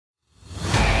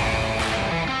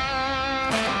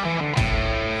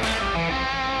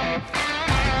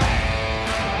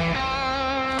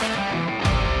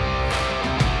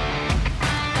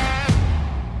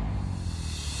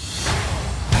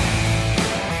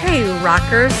Hey,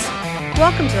 rockers!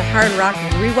 Welcome to the Hard Rock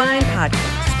Rewind Podcast,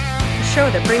 a show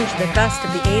that brings you the best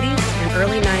of the 80s and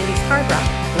early 90s hard rock,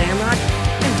 glam rock,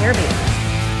 and hair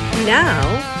bands. Now,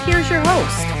 here's your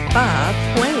host, Bob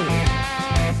Quain.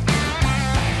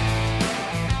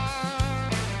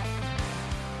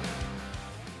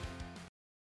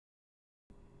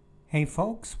 Hey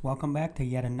folks, welcome back to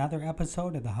yet another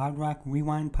episode of the Hard Rock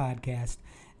Rewind Podcast,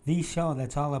 the show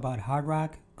that's all about hard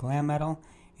rock, glam metal,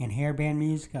 and hair band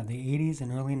music of the 80s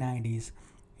and early 90s.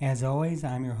 As always,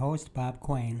 I'm your host, Bob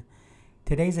Quain.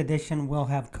 Today's edition will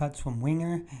have cuts from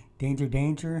Winger, Danger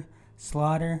Danger,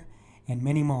 Slaughter, and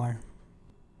many more.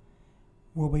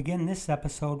 We'll begin this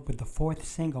episode with the fourth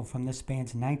single from this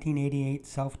band's 1988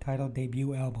 self-titled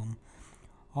debut album.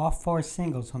 All four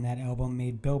singles on that album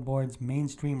made Billboard's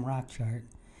mainstream rock chart.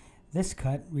 This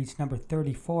cut reached number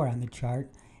 34 on the chart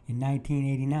in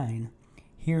 1989.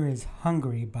 Here is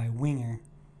Hungry by Winger.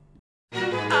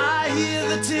 I hear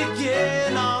the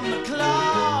ticking on the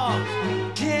clock,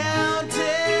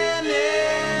 counting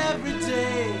every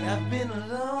day I've been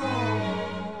alone.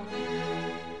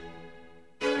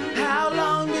 How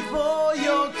long before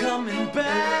you're coming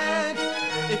back?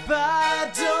 If I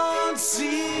don't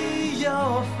see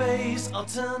your face, I'll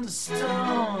turn to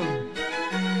stone.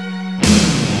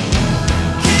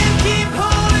 Can't keep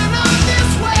holding on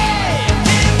this way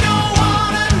and go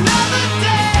on another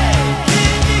day.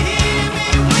 Can you hear me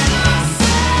when I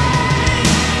say,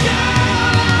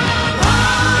 girl, I'm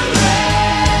hungry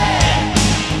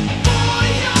for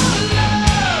your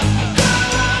love.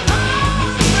 Girl, I'm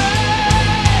hungry.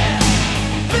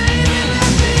 Baby,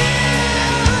 let me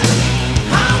in.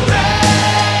 Hungry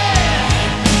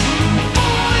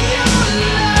for your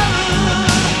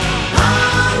love.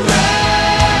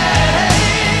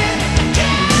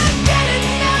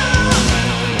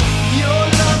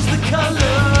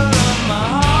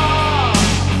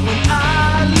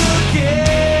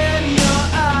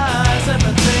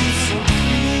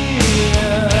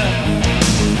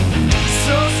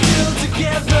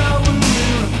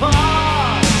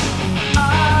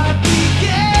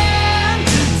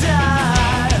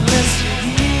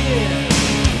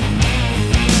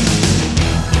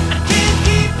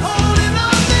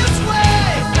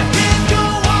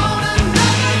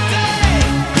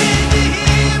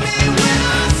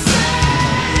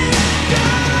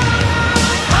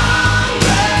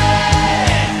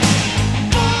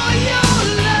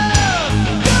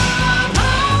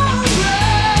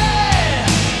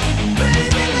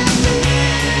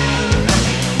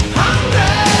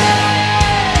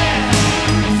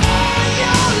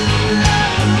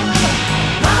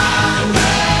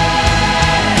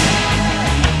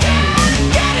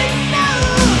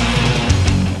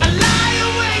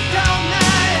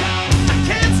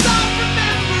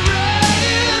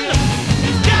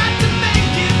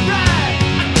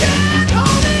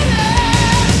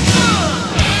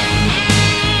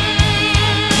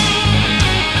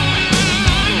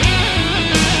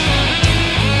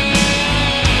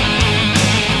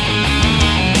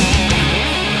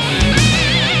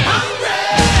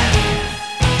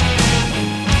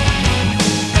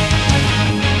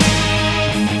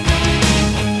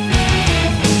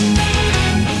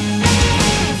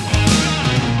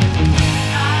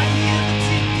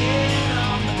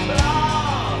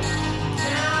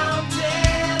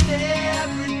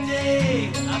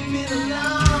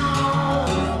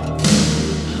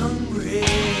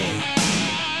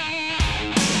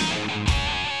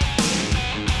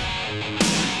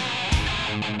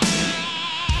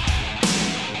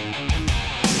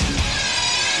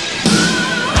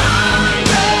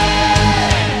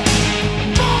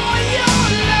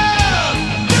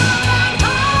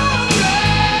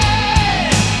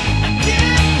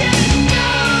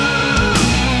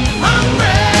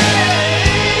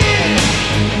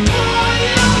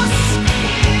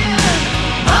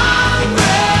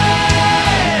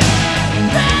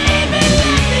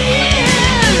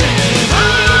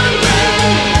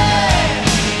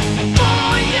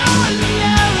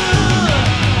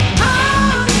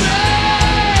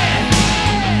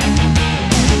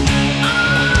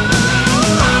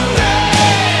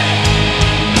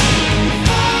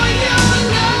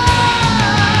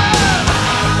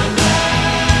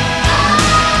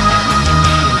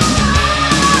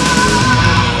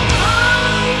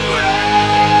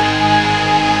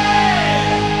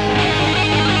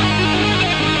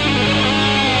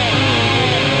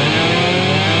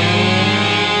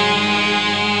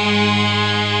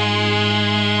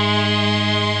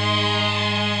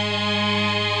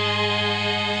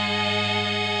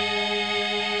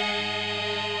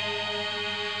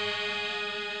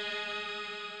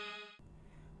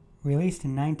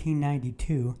 Released in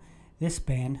 1992, this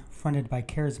band, fronted by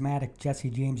charismatic Jesse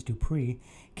James Dupree,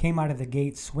 came out of the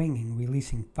gate swinging,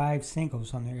 releasing 5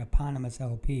 singles on their eponymous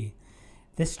LP.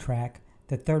 This track,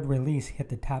 the third release, hit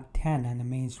the top 10 on the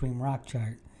mainstream rock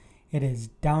chart. It is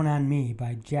Down on Me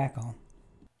by Jackal.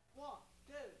 1,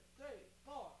 2, 3,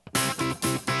 4.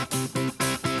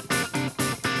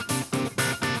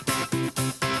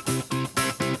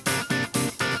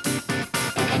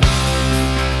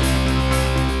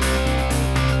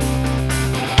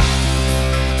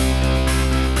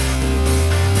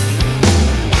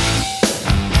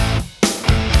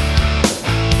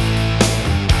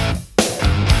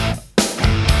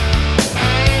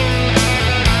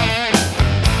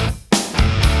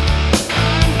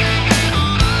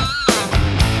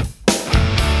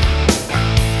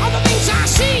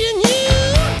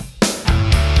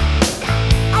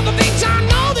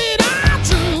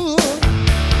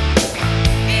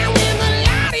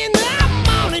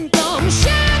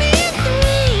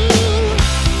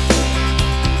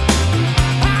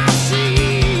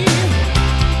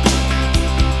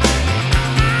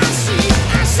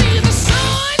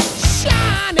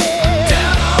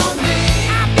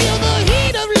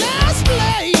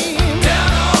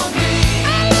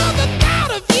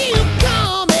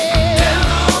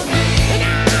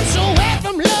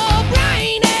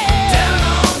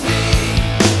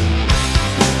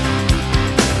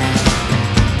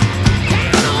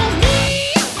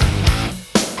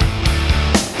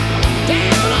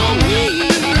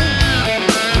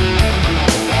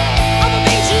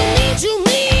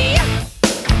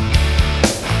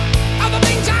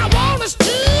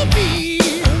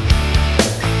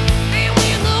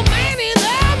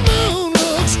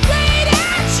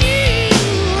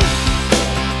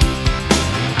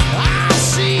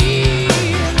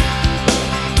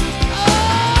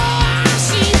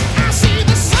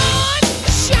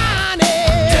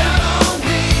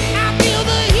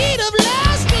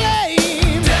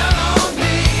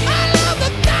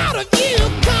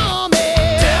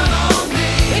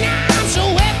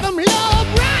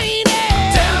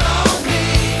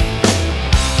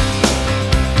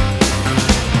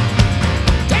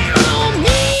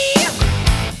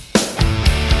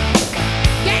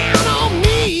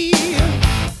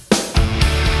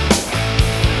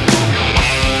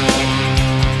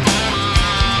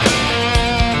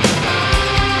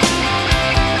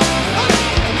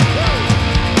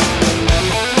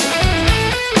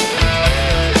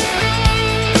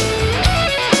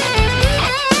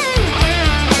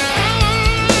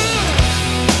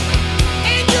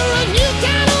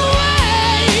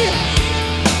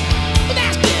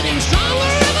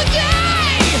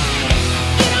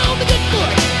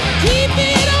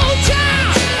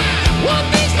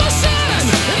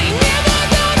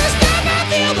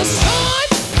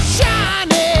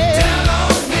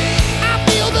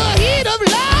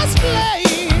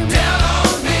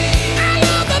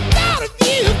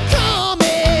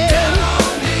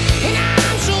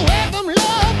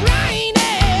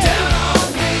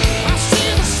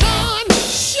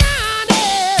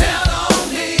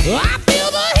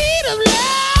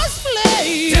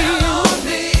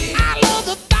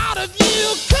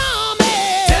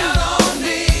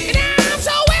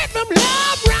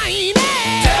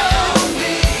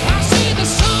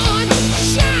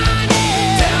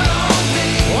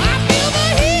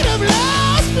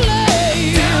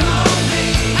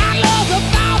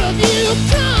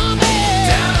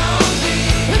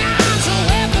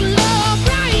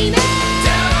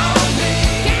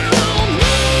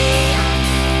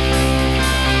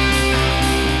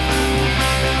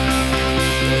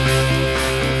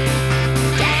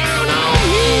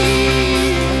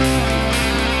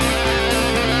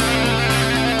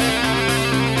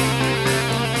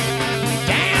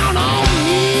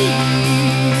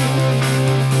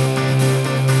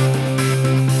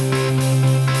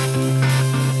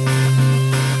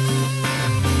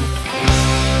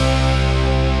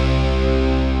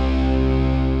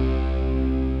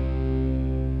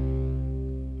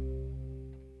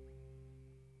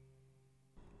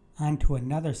 On to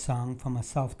another song from a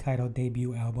self-titled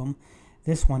debut album,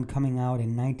 this one coming out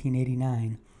in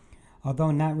 1989.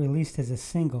 Although not released as a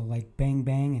single like Bang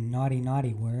Bang and Naughty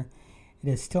Naughty were, it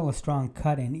is still a strong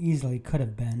cut and easily could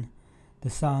have been.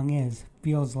 The song is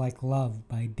Feels Like Love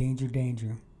by Danger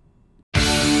Danger.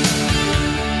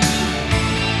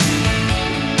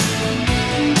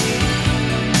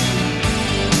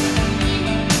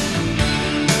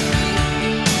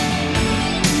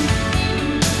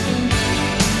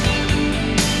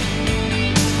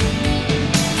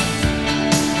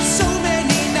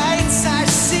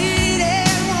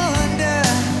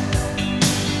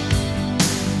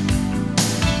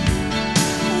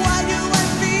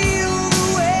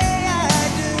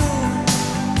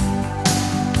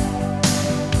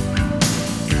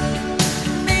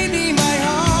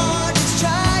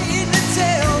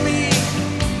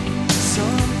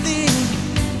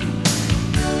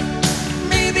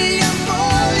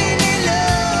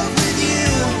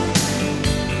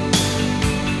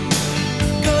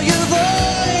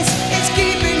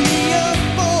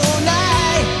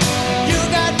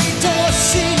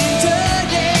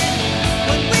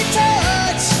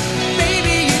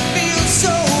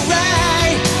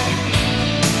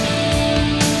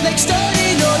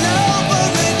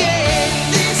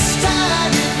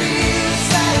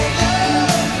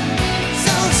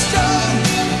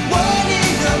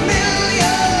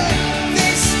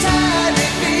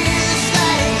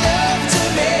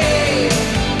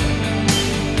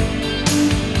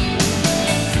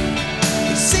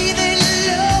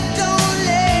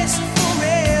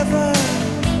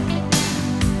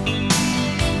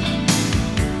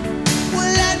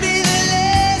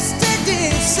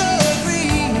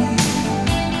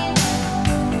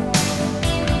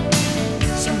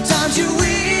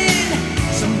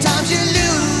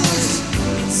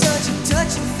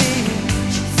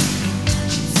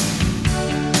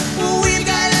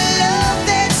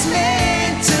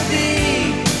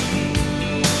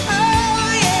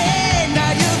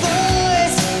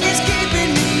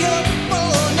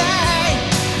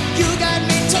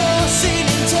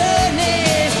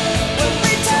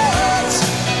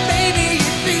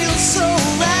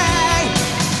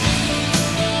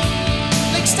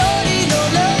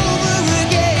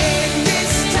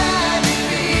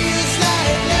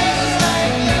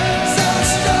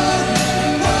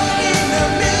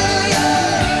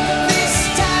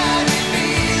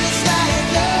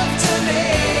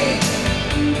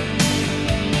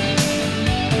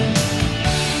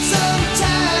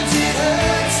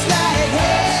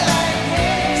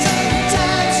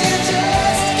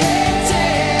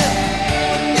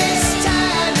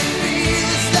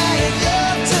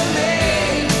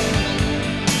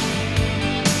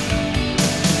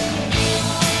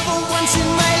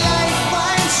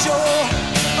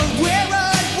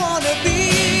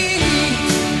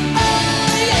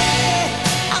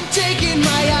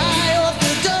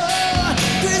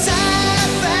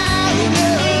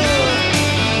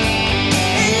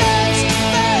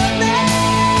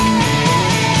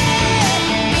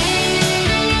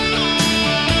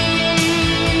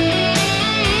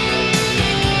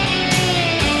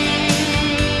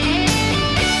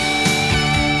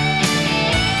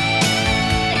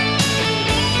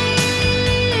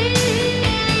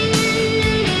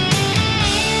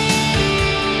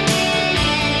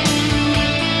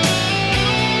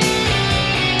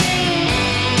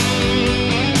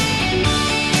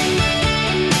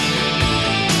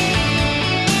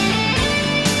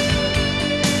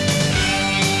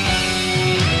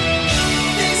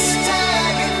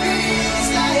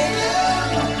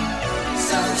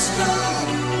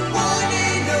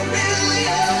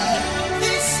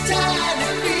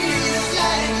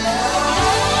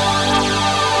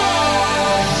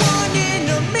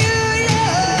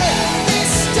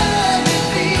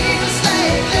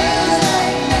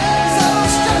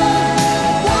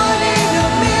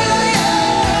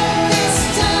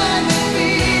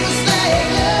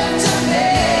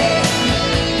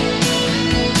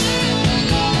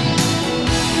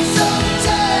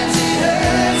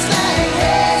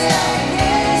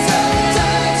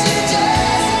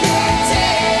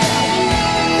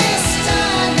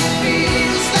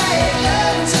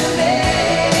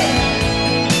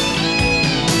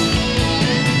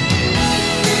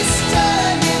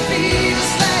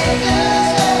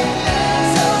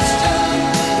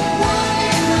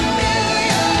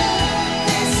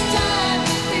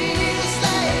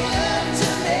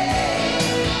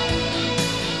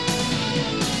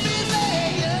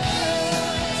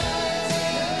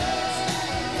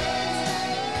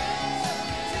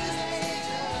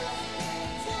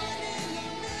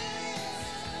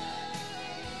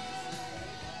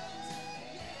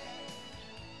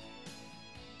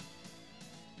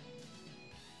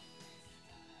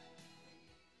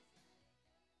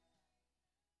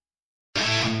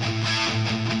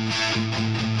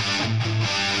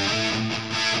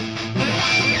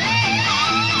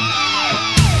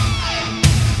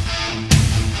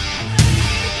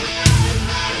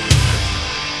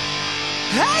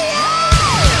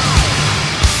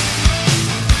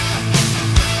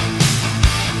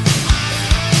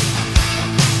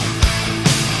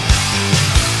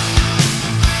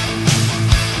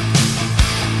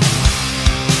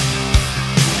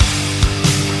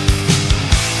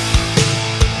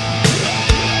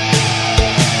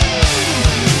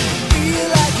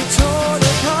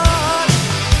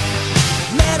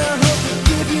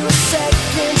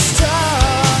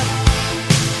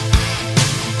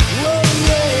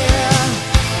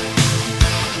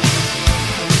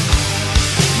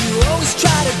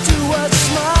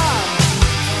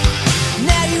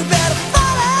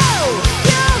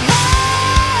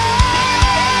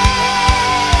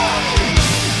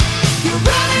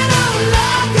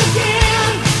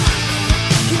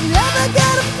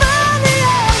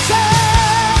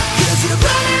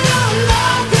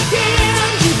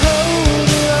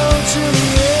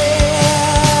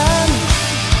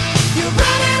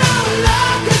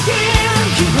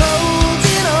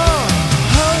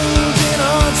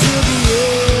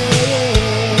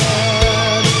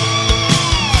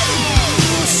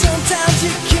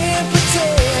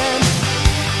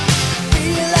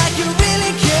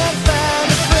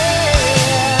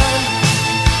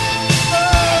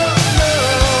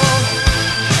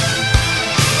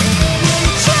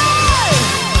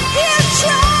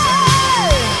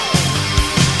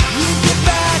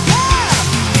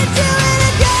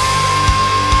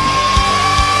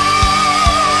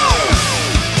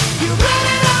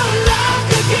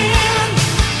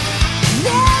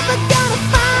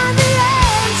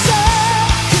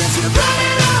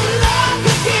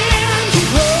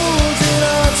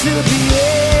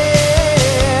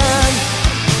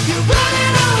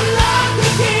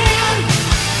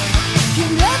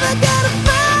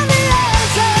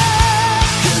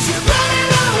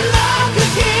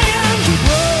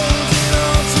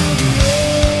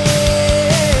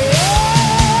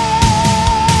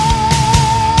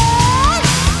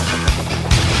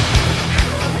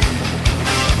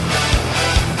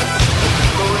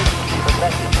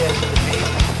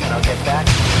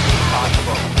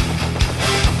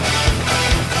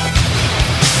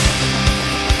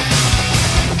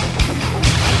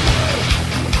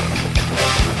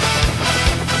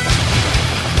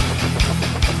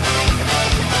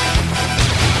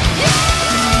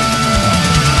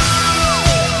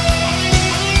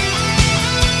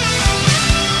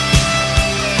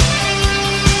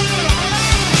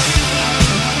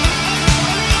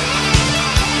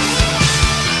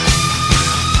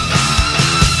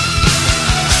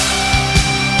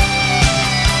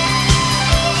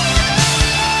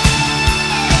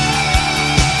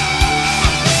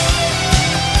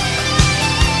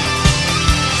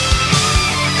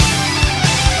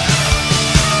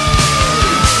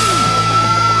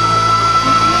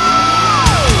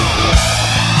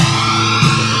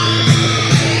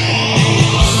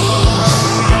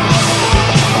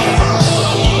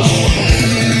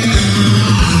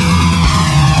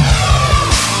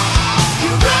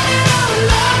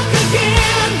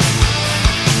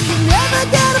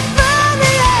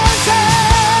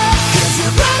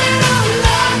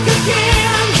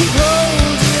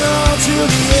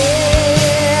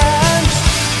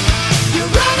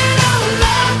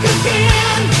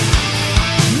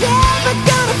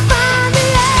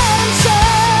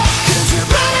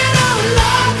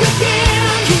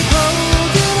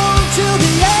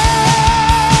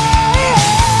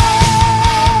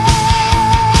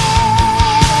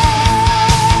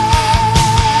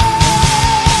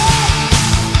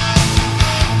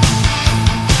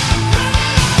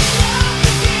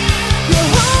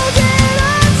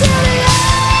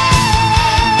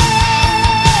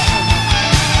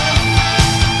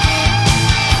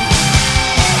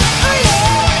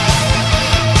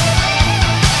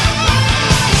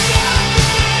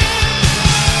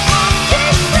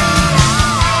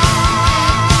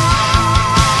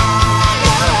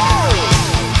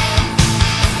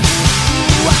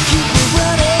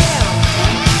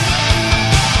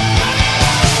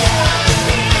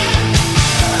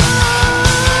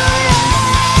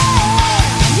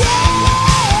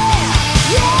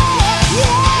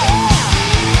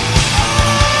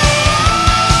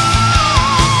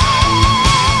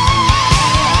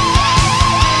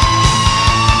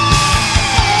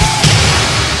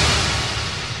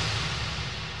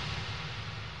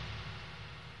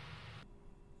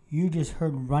 You just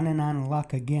heard Runnin' on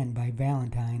Luck Again by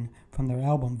Valentine from their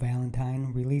album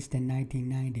Valentine, released in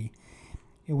 1990.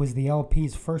 It was the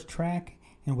LP's first track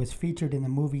and was featured in the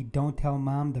movie Don't Tell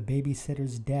Mom the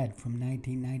Babysitter's Dead from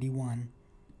 1991.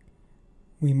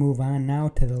 We move on now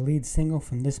to the lead single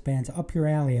from this band's Up Your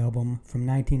Alley album from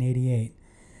 1988.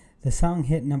 The song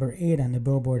hit number 8 on the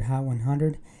Billboard Hot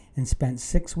 100 and spent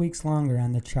 6 weeks longer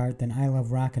on the chart than I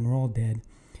Love Rock and Roll did.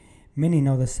 Many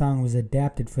know the song was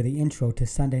adapted for the intro to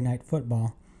Sunday Night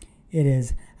Football. It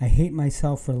is I Hate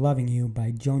Myself for Loving You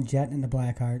by Joan Jett and the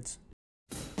Blackhearts.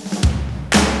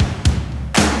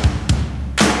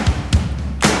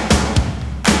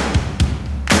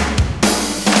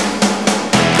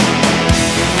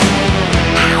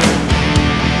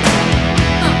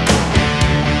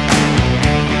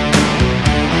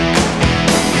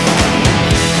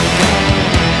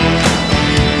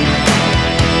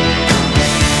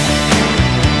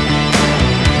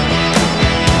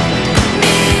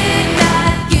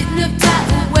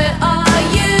 Where are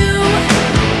you?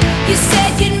 You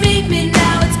said you'd meet me.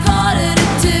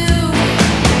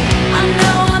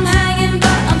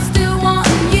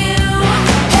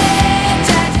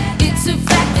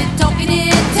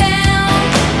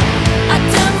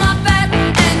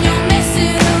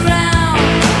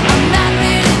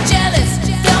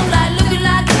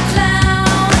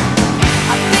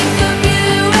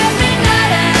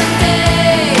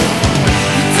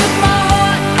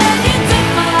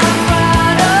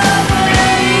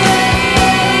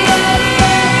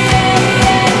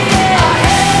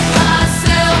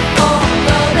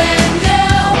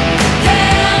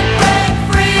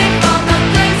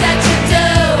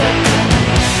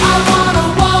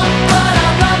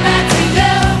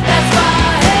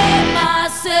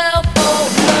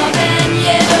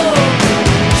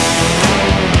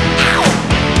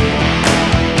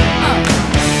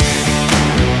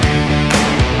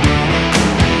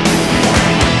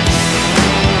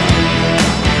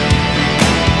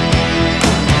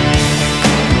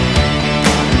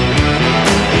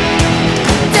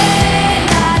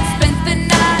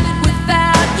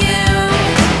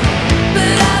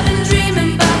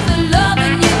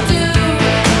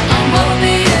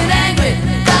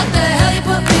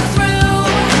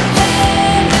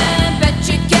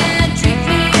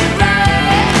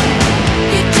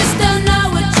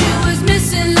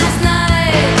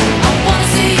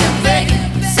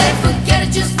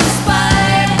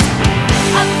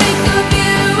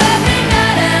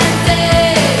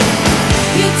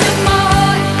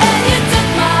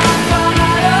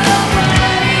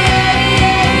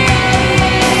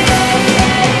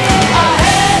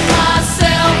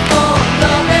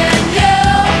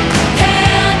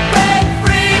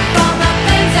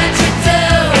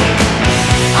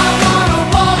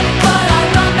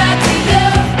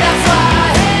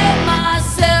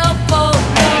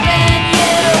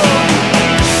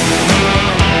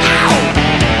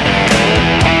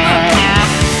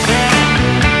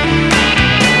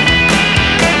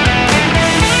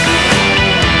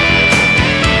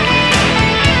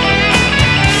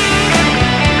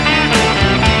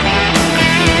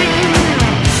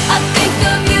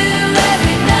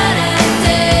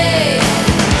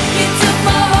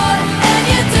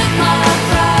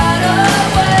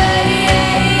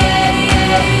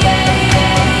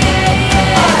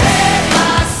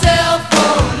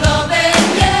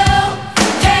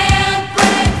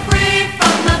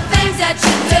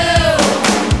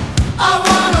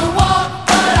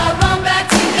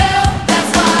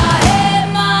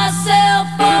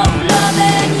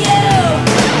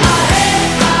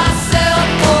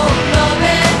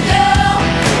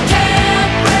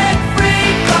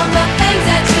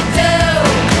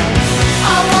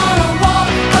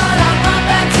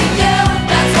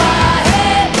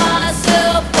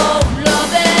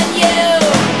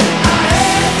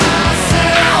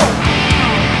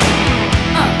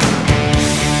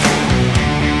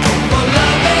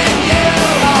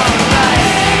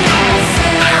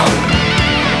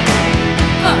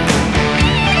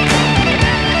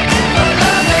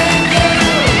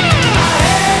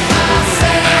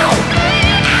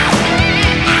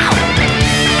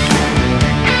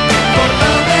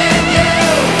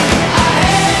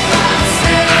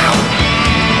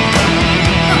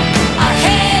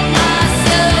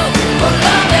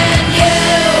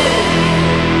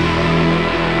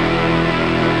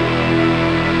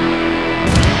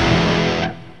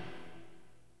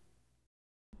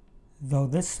 Though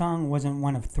this song wasn't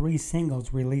one of 3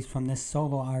 singles released from this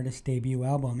solo artist's debut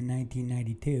album in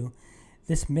 1992,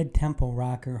 this mid-tempo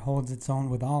rocker holds its own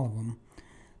with all of them.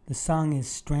 The song is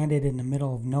Stranded in the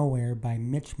Middle of Nowhere by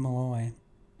Mitch Malloy.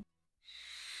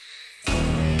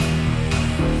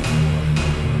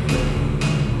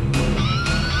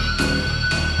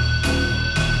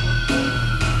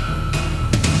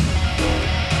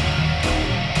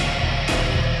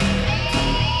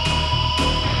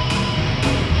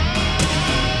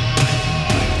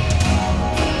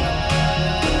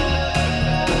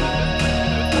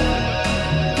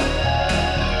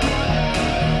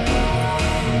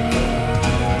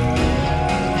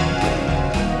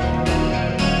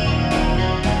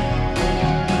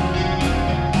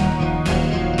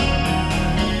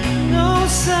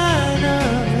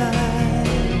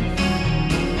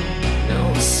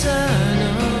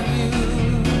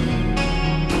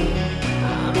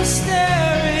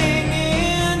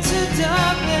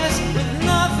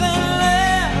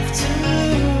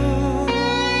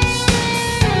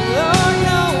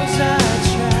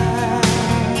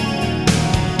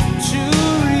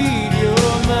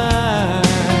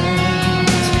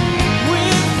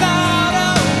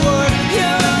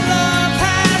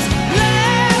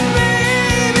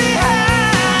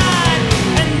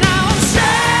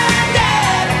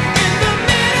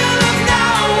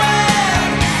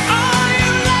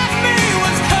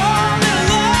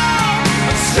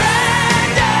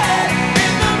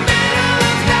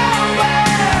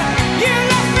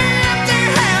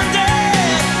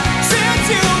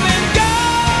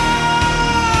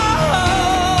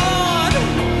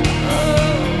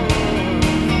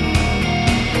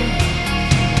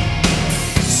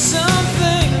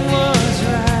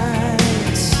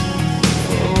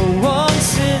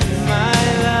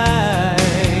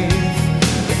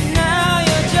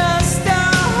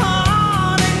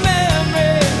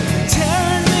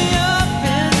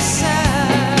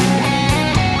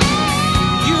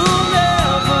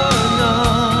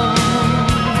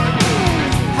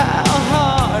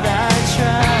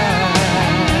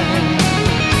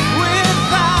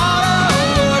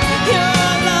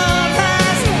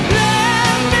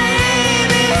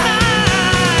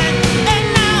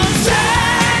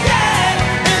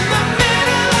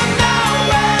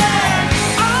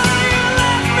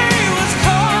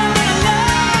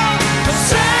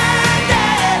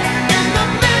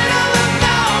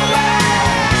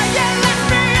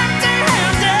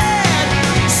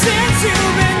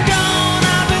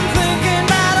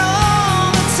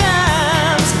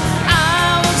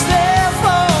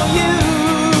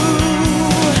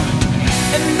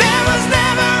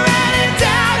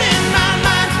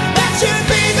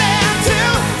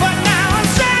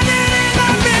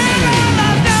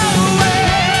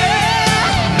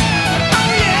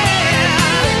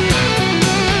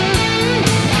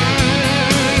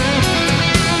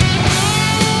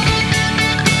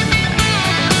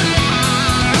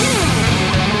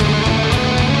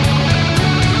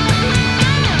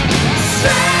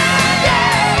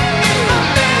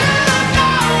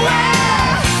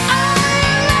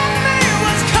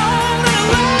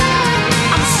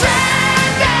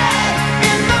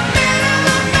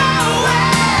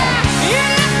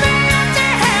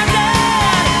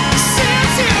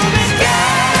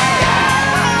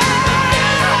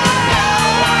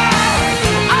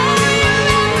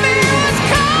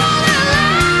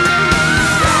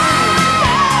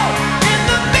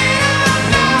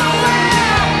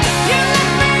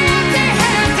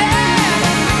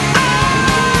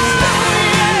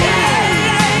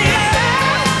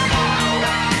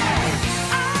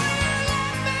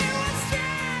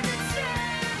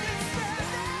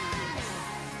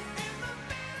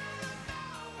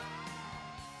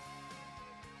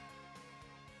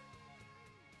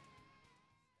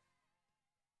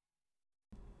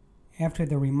 After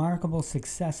the remarkable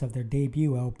success of their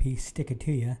debut LP, Stick It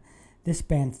To Ya, this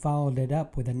band followed it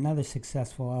up with another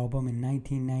successful album in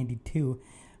 1992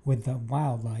 with The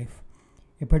Wildlife.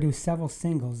 It produced several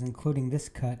singles, including this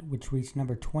cut, which reached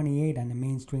number 28 on the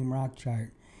mainstream rock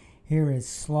chart. Here is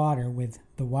Slaughter with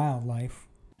The Wildlife.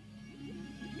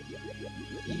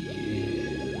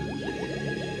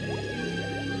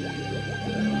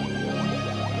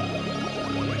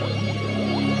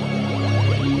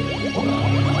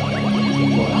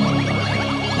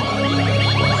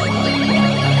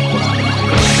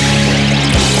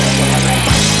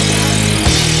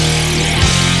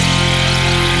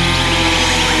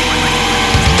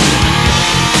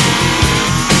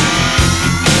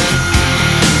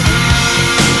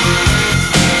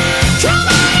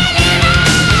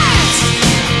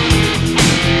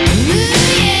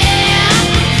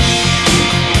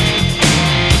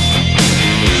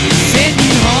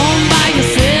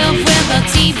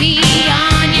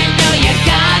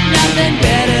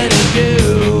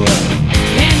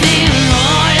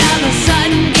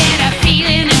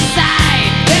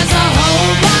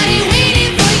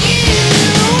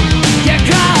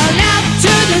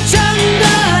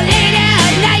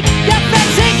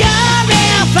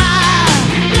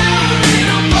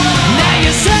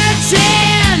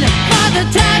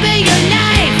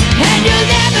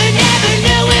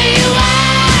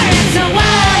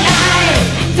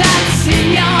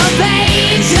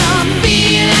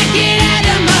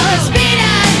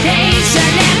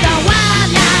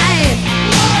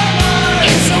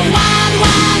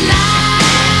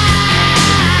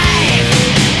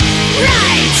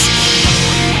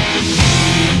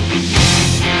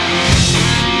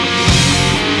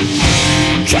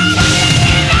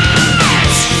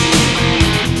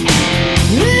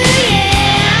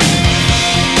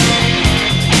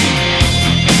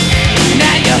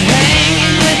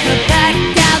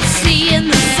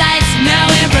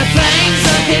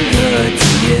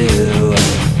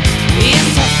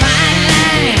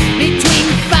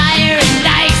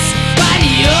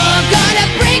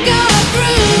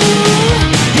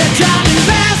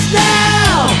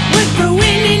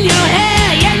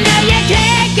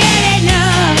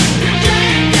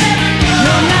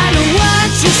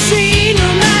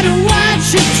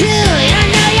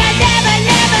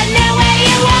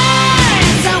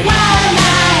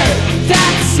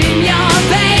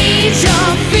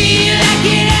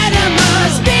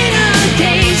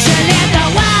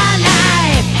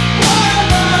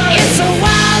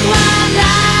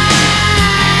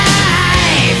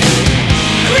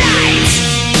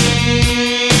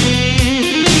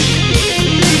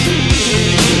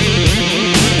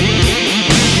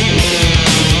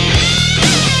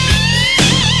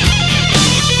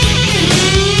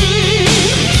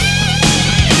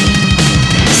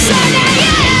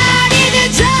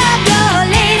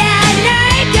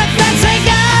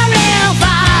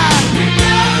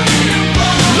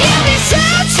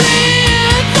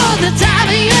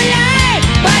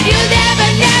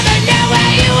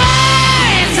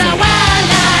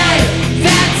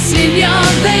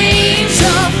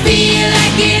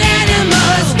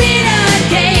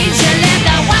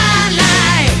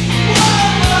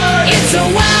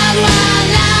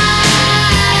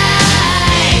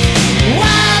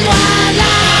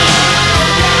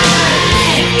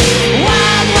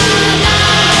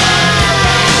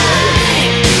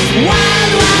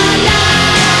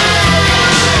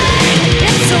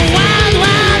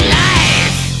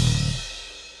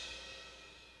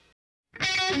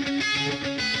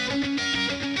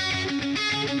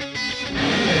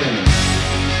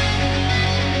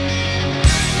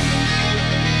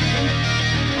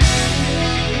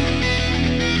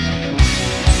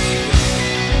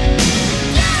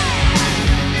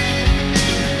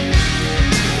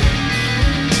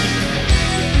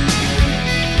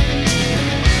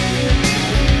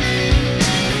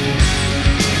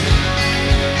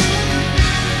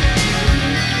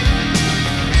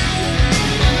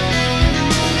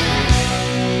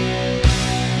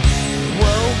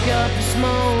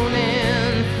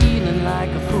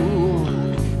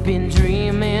 Been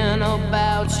dreaming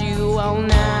about you all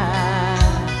night.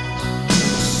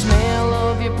 Smell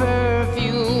of your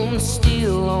perfume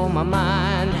still on my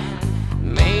mind.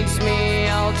 Makes me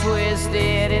all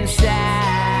twisted inside.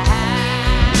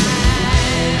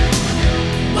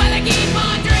 While I keep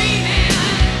on dreaming,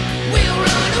 we'll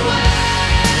run away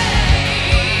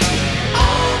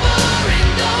over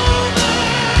and over.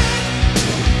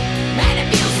 And it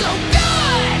feels so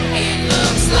good. It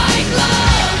looks like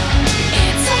love.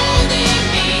 It's holding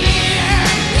me here.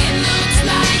 It looks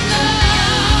like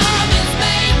love is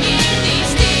making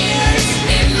these tears.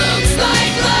 It looks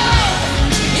like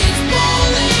love is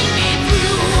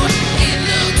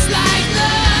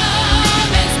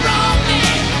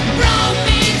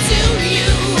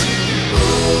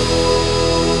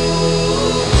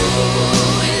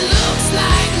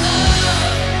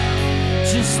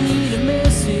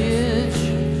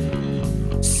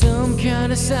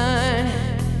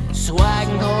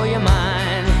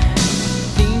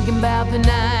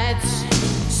nights,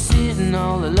 sitting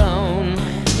all alone,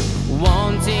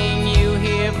 wanting you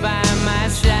here by my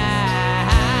side.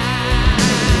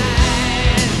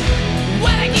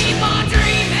 When I keep on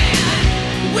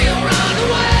dreaming, we'll run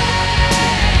away,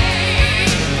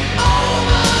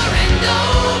 over and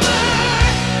over,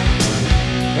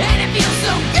 and it feels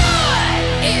so good.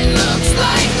 It looks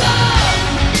like love.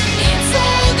 It's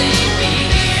holding me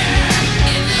here.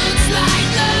 It looks like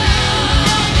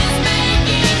love is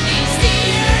making these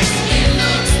tears. It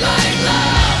looks like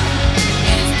love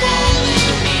is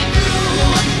pulling me through.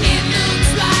 It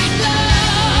looks like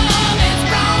love has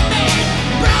brought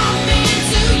me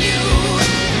to you.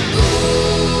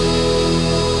 Ooh,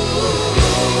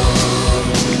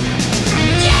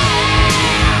 yeah.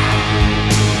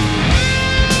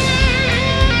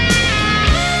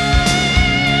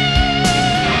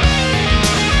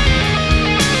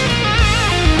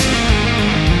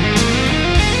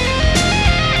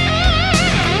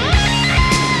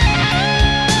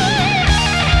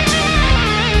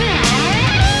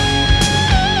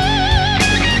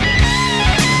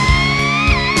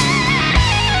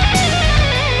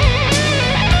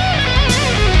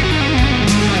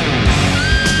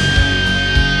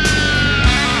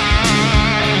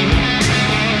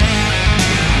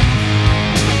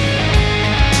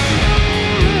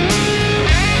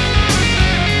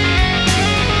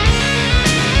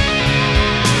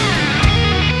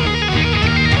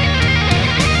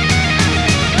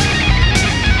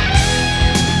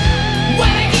 When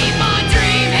I keep on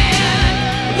dreaming,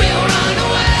 we'll run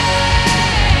away,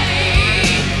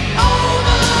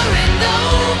 over and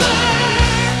over,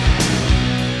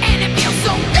 and it feels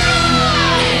so good.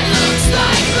 It looks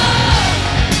like love.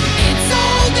 It's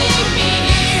holding me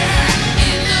here.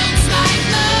 It looks like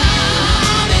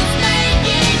love is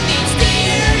making these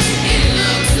tears. It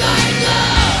looks like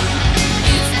love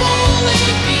is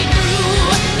pulling me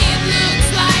through. It looks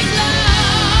like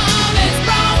love has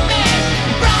brought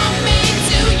me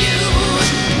to you.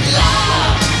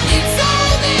 Love, it's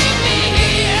holding me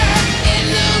here. It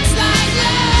looks like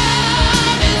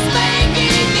love is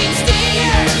making these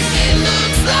tears. It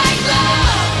looks like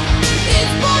love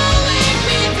is pulling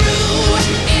me through.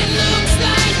 It looks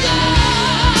like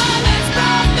love has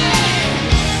brought me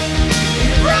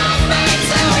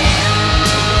to you.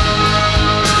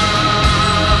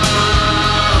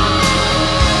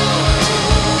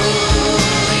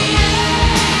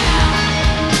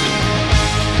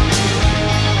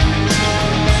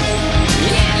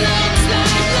 It looks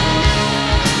like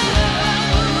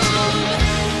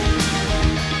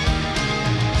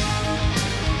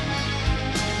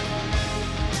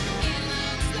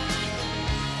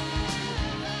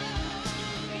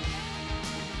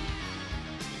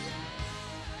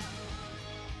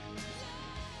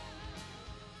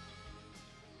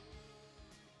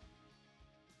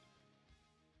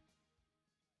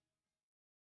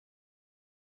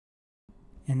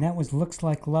And that was Looks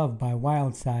Like Love by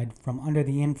Wildside from Under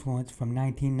the Influence from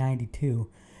 1992,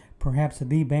 perhaps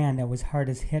the band that was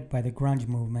hardest hit by the grunge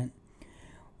movement.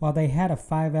 While they had a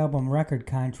 5-album record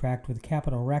contract with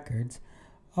Capitol Records,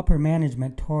 upper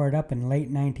management tore it up in late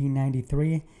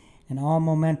 1993, and all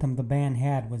momentum the band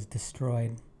had was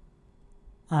destroyed.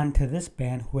 On to this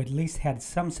band, who at least had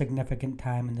some significant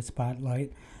time in the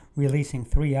spotlight, releasing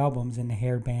 3 albums in the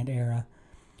hair band era.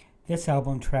 This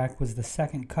album track was the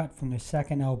second cut from their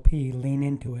second LP, Lean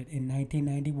Into It, in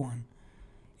 1991.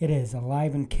 It is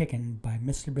Alive and Kickin' by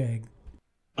Mr. Big.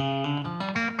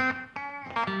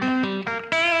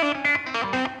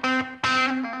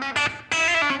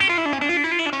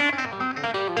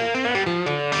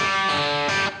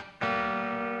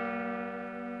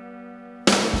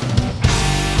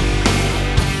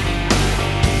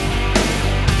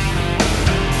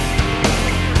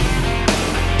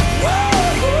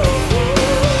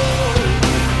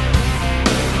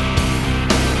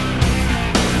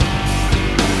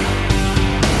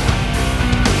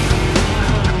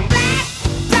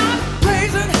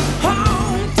 Blazing hard.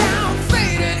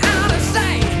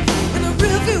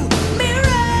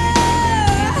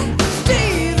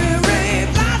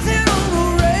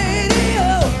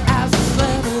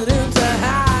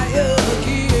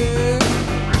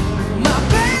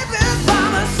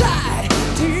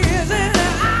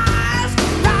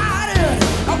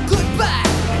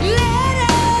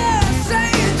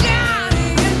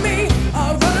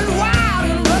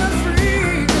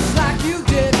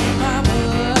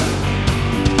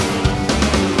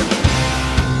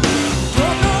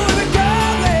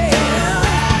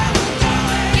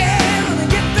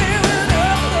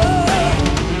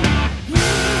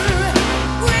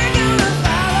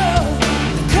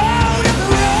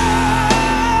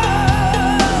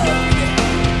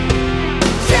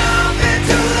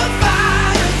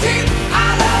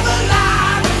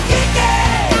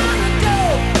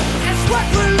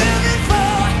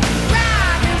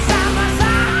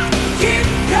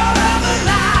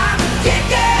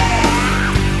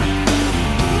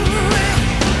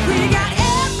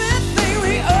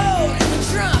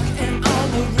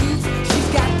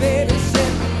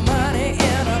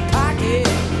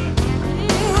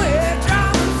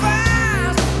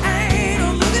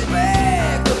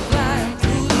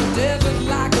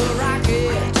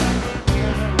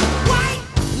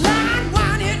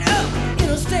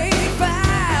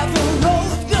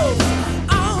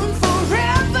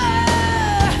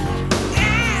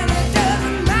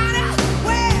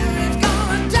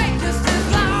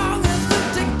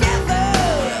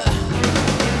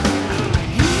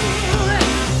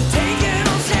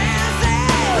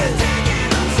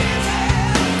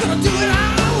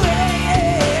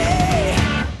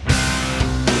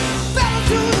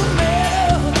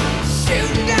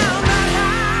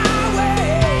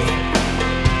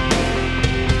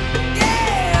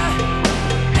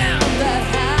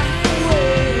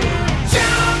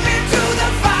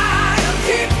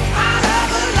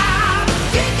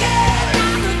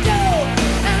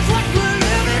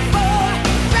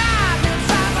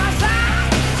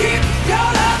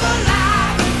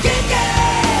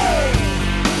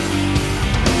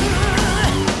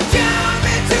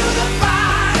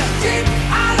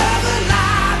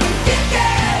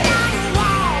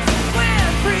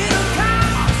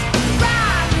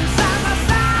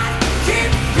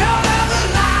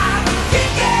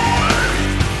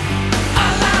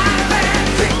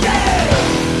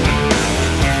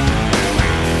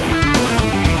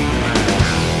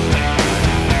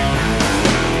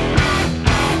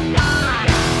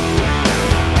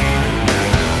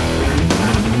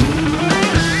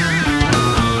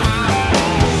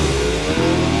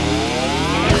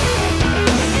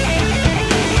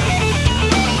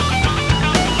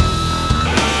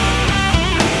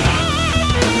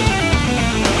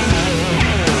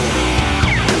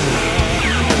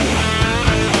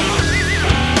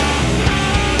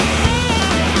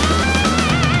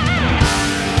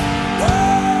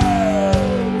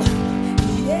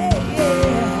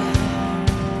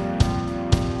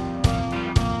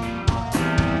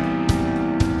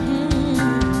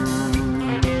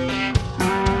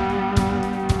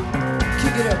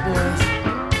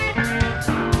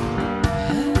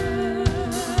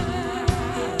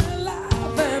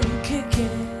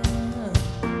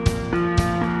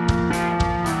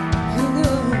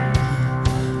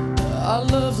 Our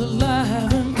love's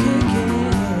alive and kicking.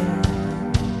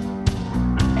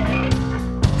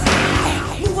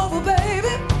 Move over,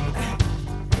 baby.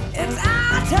 It's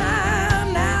our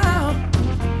time now.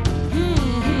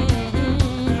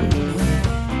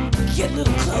 Get a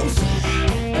little closer.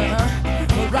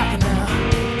 We're rocking now.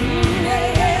 Yeah,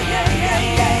 yeah, yeah, yeah,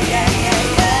 yeah, yeah, yeah,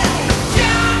 yeah.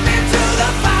 Jump into the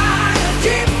fire,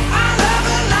 keep our love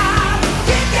alive.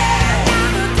 Kick it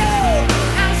down the door.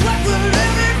 That's what we're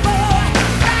living for.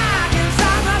 Rocking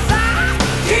side by side,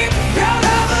 keep your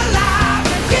love alive.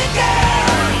 Kick it.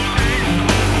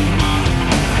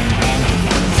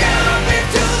 Jump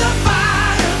into the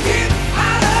fire, keep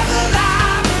our love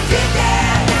alive. Kick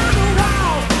it down the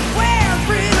wall, where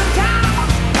freedom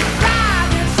comes.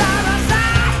 Rocking side by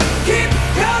side, keep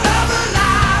your love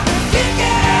alive. Kick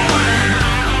it.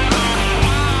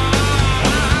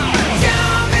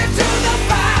 Jump into the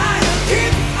fire,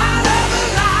 keep our love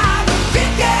alive.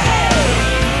 Kick it.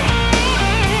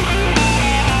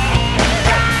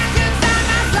 Rocking side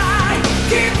by side,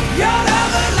 keep your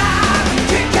love alive.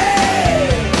 Kick it.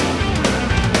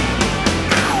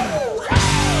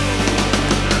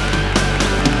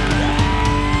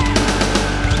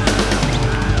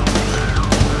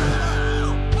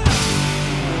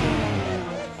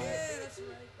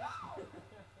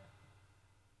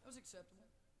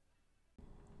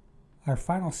 Our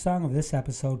final song of this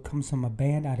episode comes from a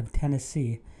band out of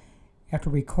Tennessee. After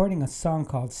recording a song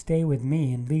called Stay With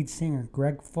Me in lead singer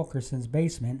Greg Fulkerson's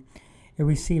basement, it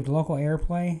received local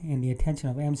airplay and the attention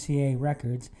of MCA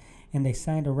Records, and they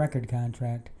signed a record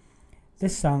contract.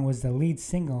 This song was the lead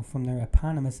single from their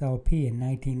eponymous LP in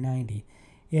 1990.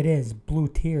 It is Blue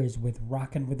Tears with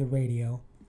Rockin' with the Radio.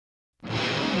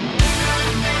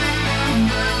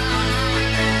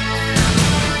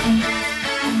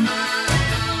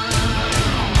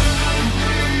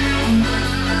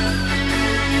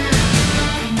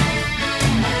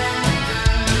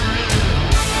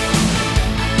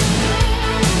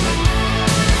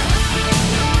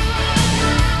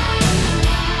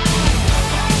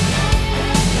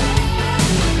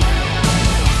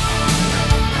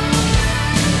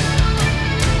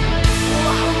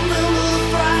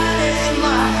 Friday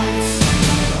nights,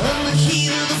 in the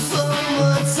heat of the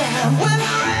summertime.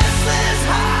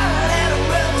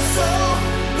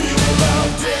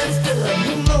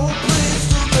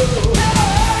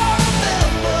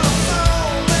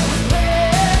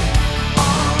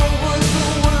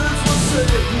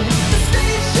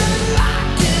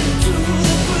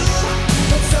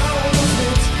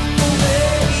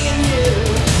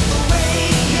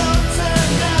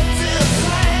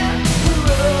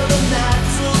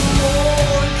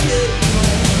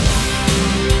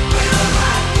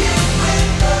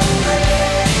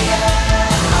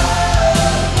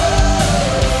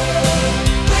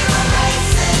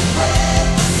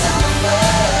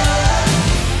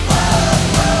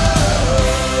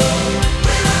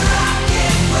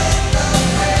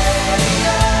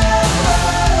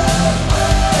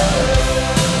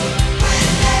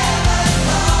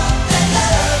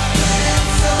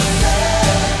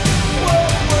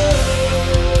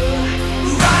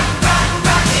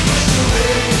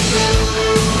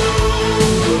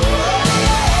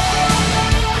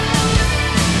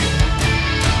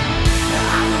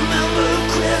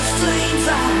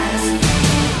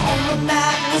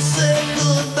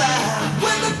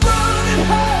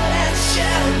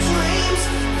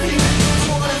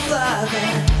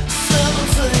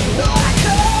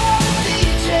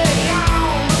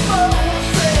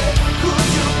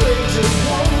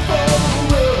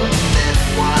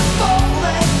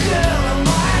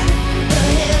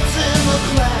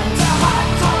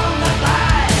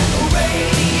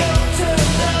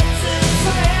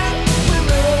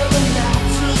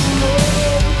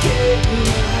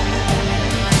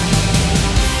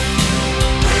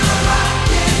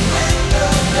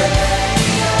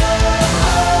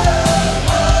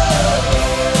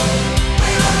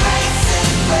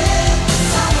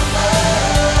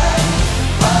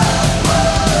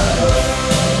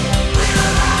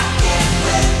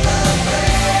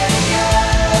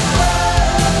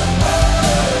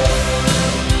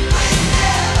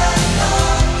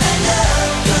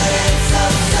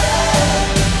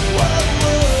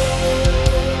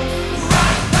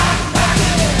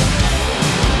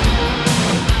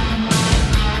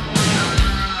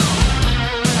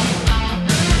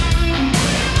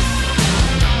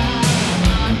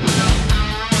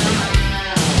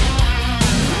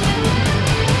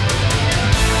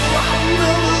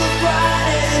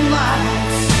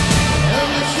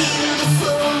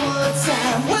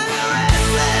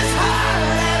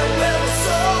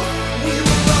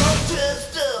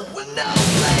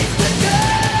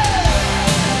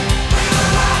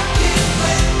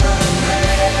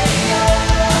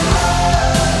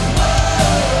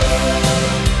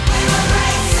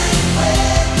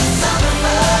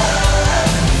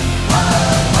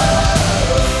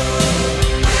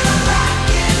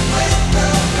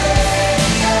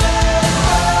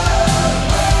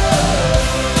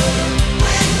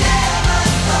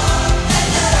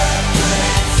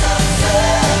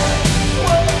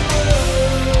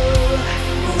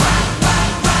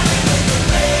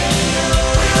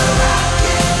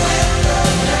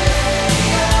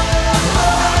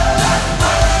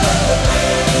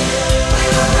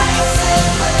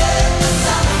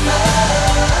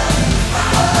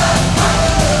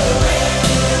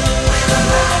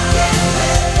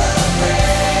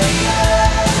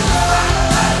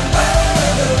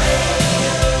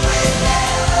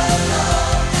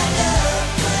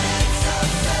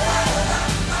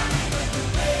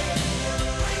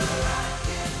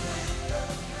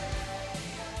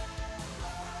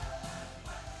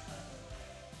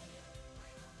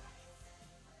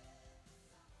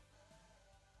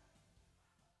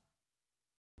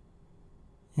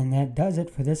 And that does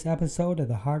it for this episode of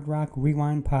the Hard Rock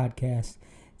Rewind podcast.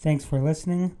 Thanks for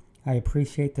listening. I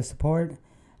appreciate the support.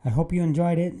 I hope you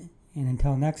enjoyed it. And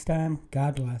until next time,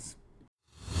 God bless.